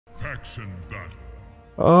Faction battle.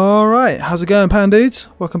 Alright, how's it going, Pandudes?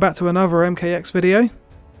 Welcome back to another MKX video.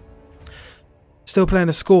 Still playing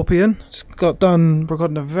a Scorpion. Just got done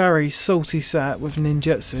recording a very salty set with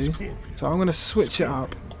ninjutsu. So I'm going to switch it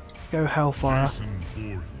up. Go Hellfire.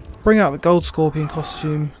 Bring out the gold Scorpion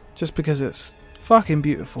costume just because it's fucking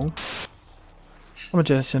beautiful. I'm a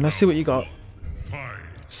Jensen. Let's see what you got.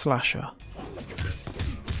 Slasher.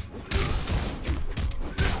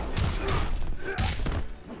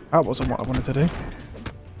 That wasn't what I wanted to do.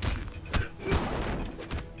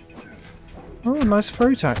 Oh, nice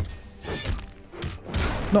throw tag.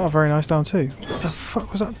 Not a very nice down two. What the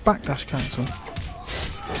fuck was that backdash cancel?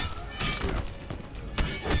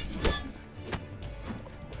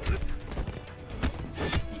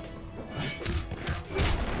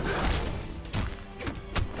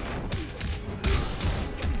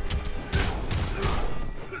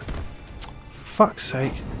 Fuck's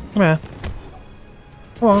sake. Come here.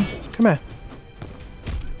 Come on, come here.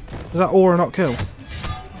 Is that aura not kill?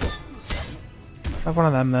 Have one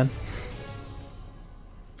of them then.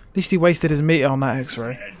 At least he wasted his meter on that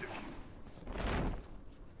X-ray.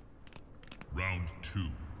 Round 2.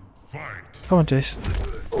 Fight. Come on, Jace.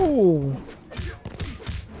 Ooh.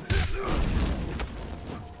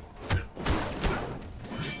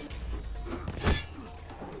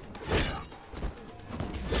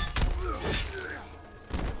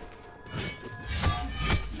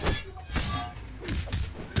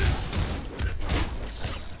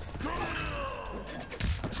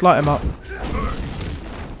 Let's light him up.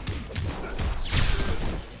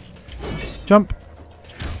 Jump.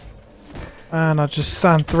 And I just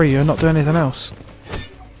stand 3 and not do anything else.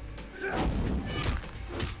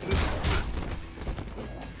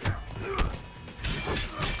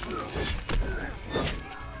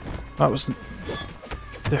 That was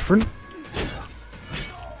different.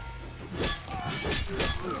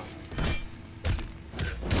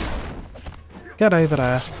 Get over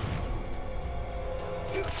there.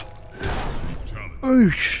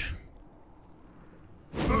 Oosh.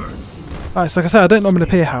 Right, so like I said, I don't normally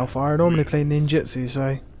play Hellfire, I normally play ninjutsu,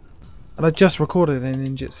 so... And I just recorded a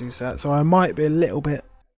ninjutsu set, so I might be a little bit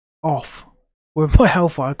off with my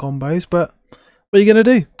Hellfire combos, but what are you gonna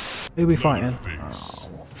do? Who are we fighting?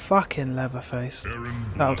 Oh, fucking Leatherface.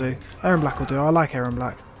 That'll do. Aaron Black will do. I like Aaron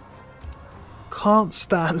Black. Can't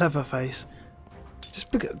stand Leatherface. Just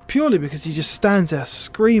purely because he just stands there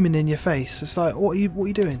screaming in your face. It's like, what are you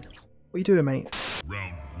doing? What are you doing, mate?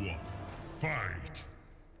 Round 1. Fight.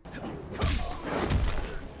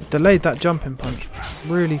 Delayed that jumping punch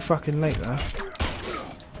really fucking late there.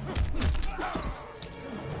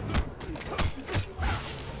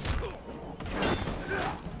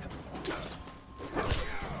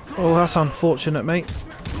 Oh, that's unfortunate, mate.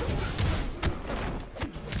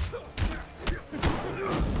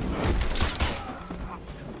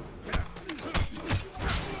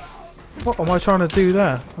 What am I trying to do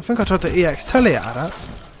there? I think I tried to EX telly out of that.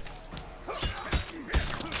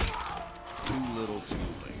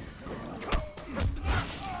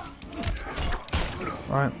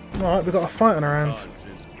 Right, alright, we've got a fight on our hands.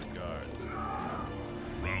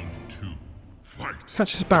 Round 2. Fight.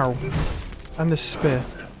 Catch his barrel. And this spear.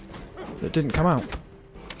 That didn't come out.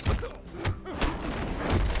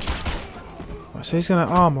 Right, so he's going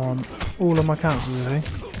to armour on all of my cancels, is he?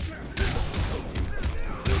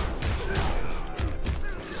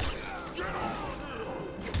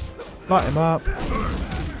 Light him up.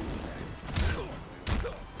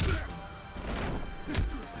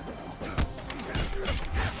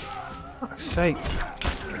 Fuck's sake.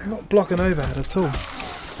 I'm not blocking overhead at all. In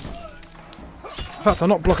fact, I'm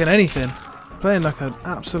not blocking anything. I'm playing like an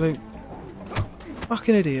absolute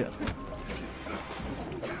fucking idiot.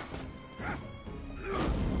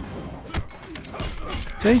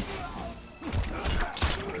 See?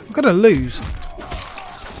 I'm gonna lose.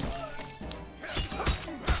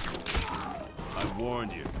 Warn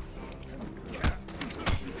you.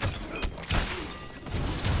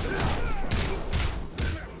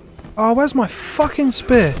 Oh, where's my fucking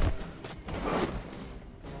spear?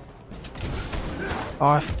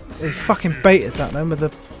 Oh, he fucking baited that then with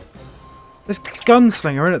the... This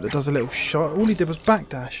gunslinger in it that does a little shot. All he did was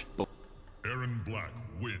backdash. Aaron Black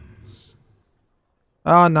wins.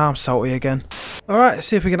 Oh, now I'm salty again. Alright, let's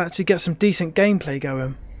see if we can actually get some decent gameplay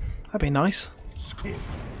going. That'd be nice. Score.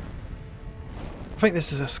 I think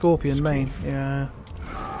this is a Scorpion main, yeah.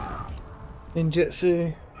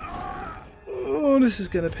 Ninjutsu. Oh, this is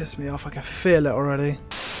going to piss me off. I can feel it already.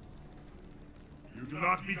 You do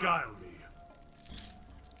not beguile me.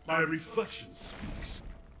 My reflection speaks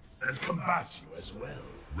and combats you as well.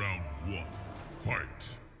 Round 1. Fight.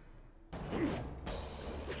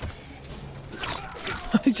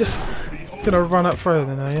 just gonna run up through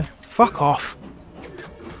then, are you? Fuck off.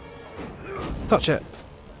 Touch it.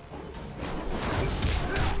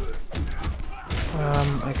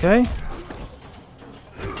 Okay.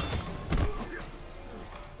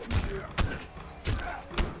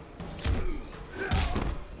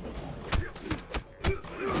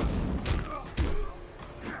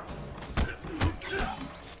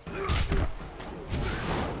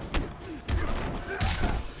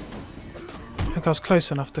 I think I was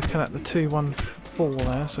close enough to connect the 2-1-4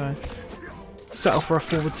 there, so settle for a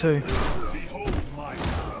forward 2.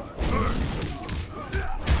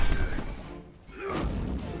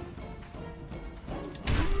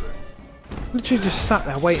 Literally just sat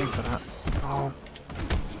there waiting for that. Oh,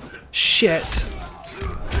 shit!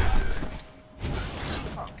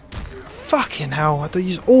 Fucking hell! I had to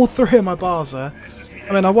use all 3 of my bars there.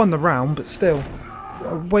 I mean, I won the round, but still,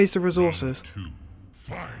 a waste of resources.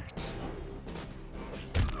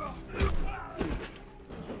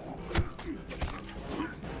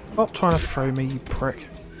 Stop trying to throw me, you prick.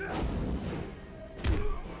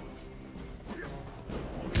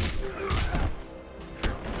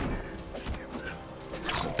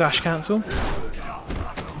 Dash cancel.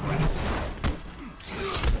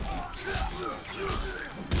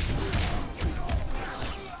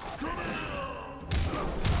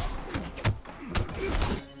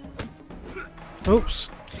 Oops,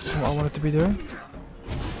 that's what I wanted to be doing.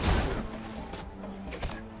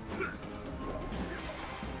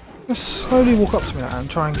 Just slowly walk up to me and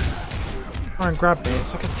try and grab me.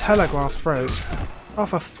 It's like a telegraph throw. Oh,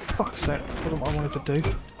 for fuck's sake, that's what I wanted to do.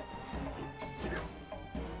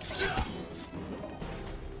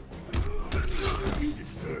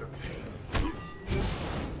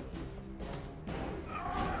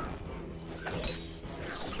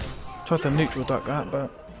 Tried to neutral duck that, but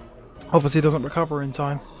obviously doesn't recover in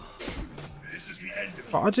time.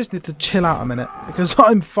 But I just need to chill out a minute because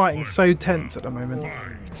I'm fighting so tense at the moment.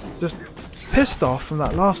 Just pissed off from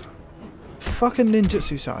that last fucking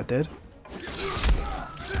ninjutsu set I did.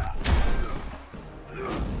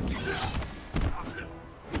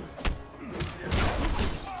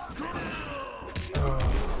 Oh,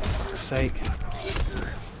 for fuck's sake.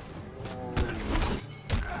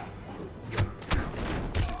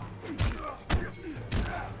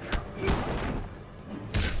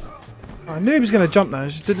 I knew he was going to jump there, I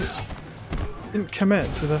just didn't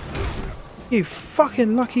commit to the... You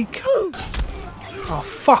fucking lucky c... Oh,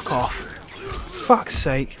 fuck off. Fuck's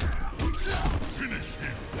sake.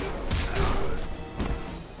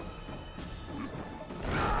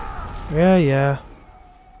 Yeah.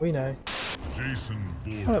 We know. Oh,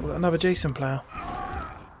 look, we've got another Jason player.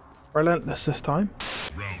 Relentless this time.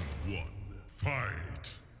 Round 1. Fight.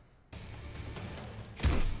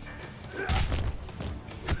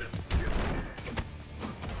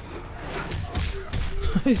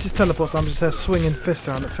 He just teleports. I'm just there swinging fists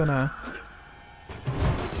around at thin air.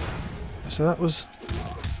 So that was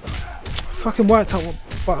fucking worked out what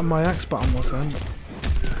button my axe button was then.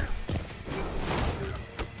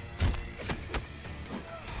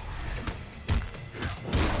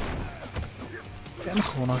 Get in the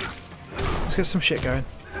corner. Let's get some shit going.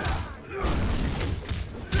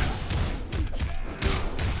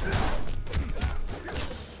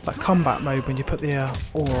 Like combat mode when you put the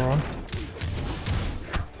aura on.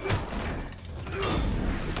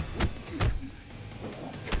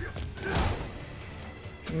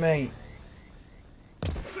 Mate.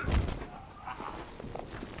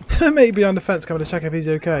 Mate behind the fence coming to check if he's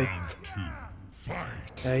okay.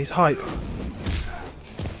 Yeah, he's hype.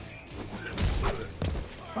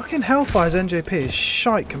 Fucking Hellfire's NJP is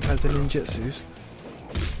shite compared to ninjutsu's.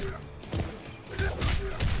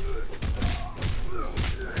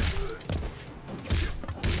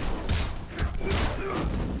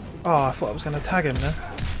 Oh, I thought I was going to tag him there.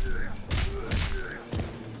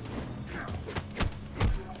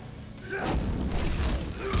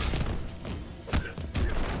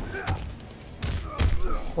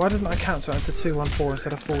 Why didn't I cancel it to 2-1-4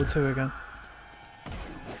 instead of forward 2 again?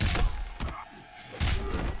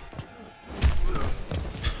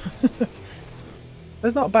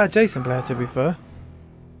 There's not a bad Jason player to be fair.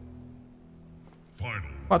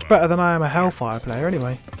 Much better than I am a Hellfire player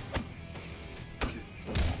anyway.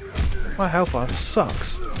 My Hellfire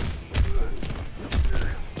sucks.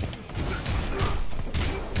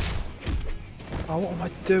 Oh, what am I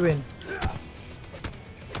doing?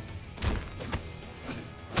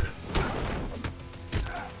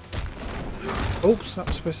 Oops, that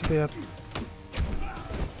was supposed to be a...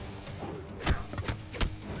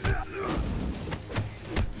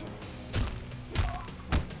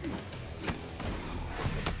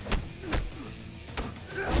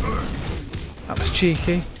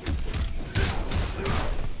 cheeky.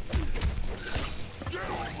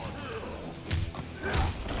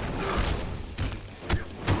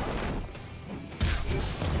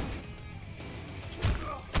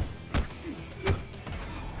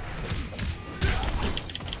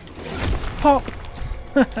 Pop!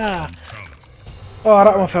 Oh,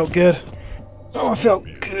 that one felt good. That one felt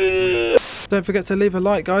good. Don't forget to leave a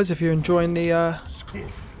like, guys, if you're enjoying the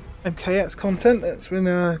MKX content that's been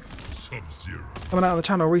coming out of the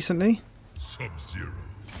channel recently.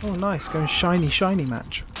 Oh, nice. Going shiny, shiny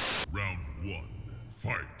match. Round 1,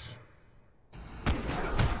 fight.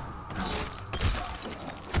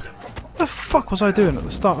 What the fuck was I doing at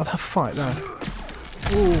the start of that fight there?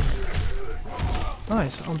 Ooh.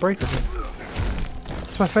 Nice. Unbreakable.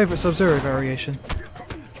 It's my favourite Sub-Zero variation.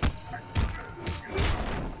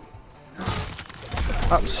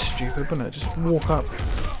 That was stupid, wasn't it? Just walk up.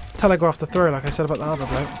 Telegraph the throw like I said about the other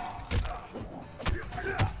bloke.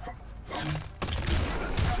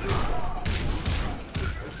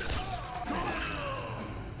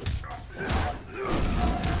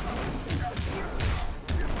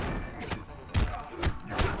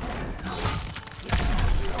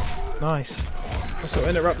 Nice. I sort of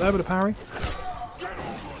interrupt there with a parry.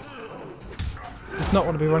 Did not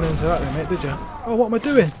want to be running into that then, mate, did you? Oh, what am I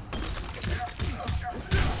doing?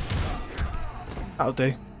 That'll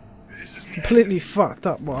do. Completely fucked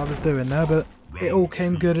up what I was doing there, but it all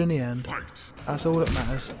came good in the end. That's all that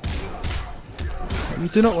matters. You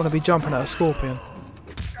do not want to be jumping at a scorpion.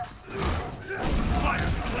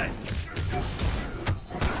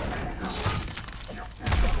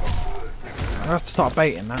 I have to start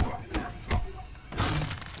baiting that.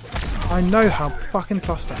 I know how fucking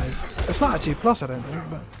plus that is. It's not actually plus, I don't think,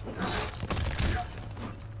 but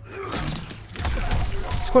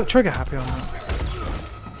it's quite trigger happy on that.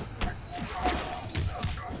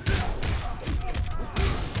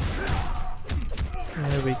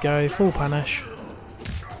 There we go, full punish.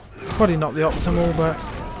 Probably not the optimal, but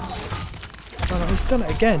oh, he's done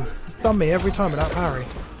it again. He's done me every time with that parry.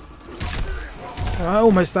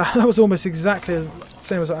 That was almost exactly the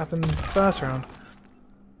same as what happened first round.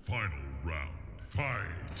 Final round, fight.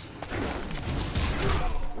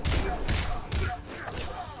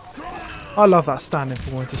 I love that standing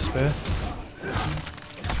forward to spear.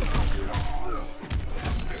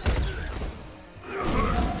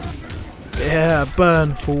 Yeah,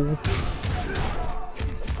 burn, fool.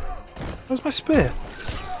 Where's my spear?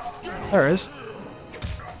 There it is.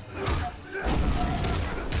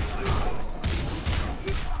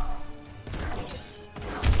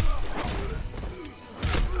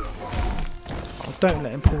 Oh, don't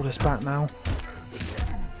let him pull this back now.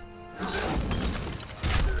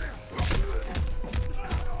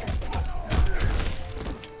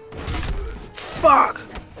 Fuck!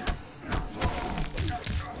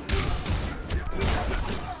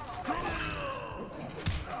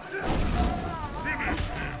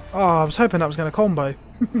 Oh, I was hoping that was going to combo.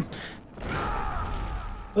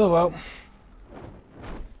 Oh well.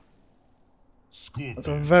 That's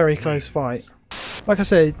a very close fight. Like I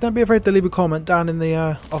said, don't be afraid to leave a comment down in the,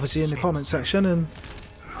 obviously in the comment section, and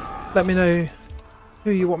let me know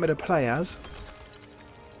who you want me to play as.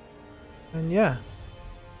 And yeah,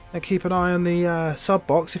 and keep an eye on the sub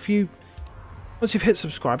box. Once you've hit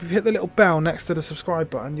subscribe, if you hit the little bell next to the subscribe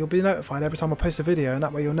button, you'll be notified every time I post a video, and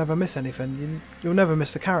that way you'll never miss anything. You'll never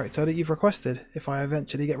miss the character that you've requested if I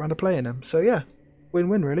eventually get around to playing them. So yeah,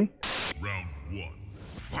 win-win really. Round 1,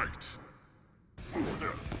 fight.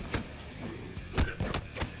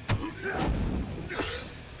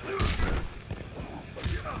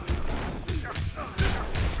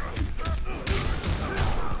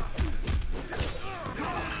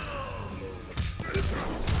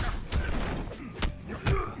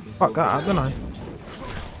 Fuck that up, didn't I?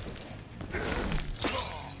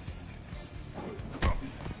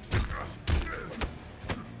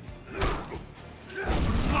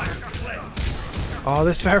 Oh,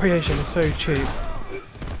 this variation is so cheap.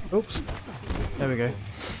 Oops. There we go.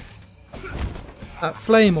 That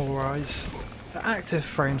flame aura is... the active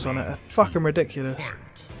frames on it are fucking ridiculous.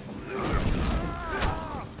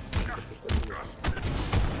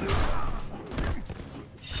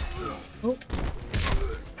 Oh.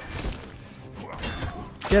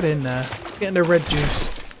 Get in there. Get in the red juice.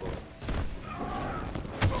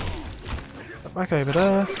 Back over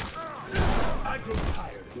there.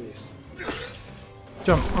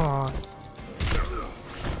 Jump. Oh.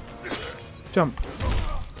 Jump.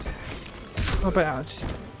 I bet I just...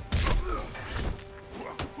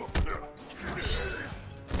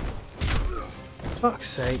 fuck's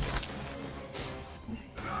sake.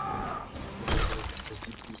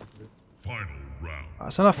 Final round.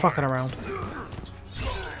 That's enough fucking around.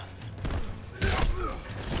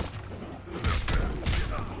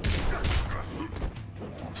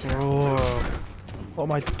 Oh, what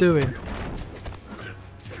am I doing?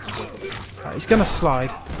 Right, he's gonna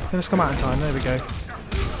slide. He's gonna come out in time. There we go.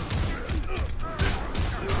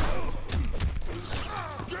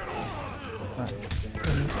 Right.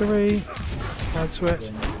 3. Side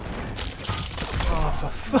switch. Oh, for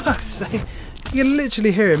fuck's sake! You can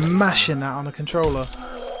literally hear him mashing that on the controller.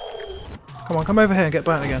 Come on, come over here and get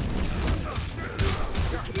burnt again.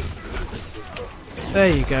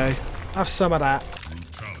 There you go. Have some of that.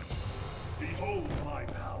 Brutality. Behold my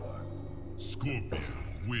power. Scorpion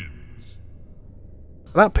wins.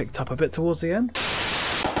 That picked up a bit towards the end.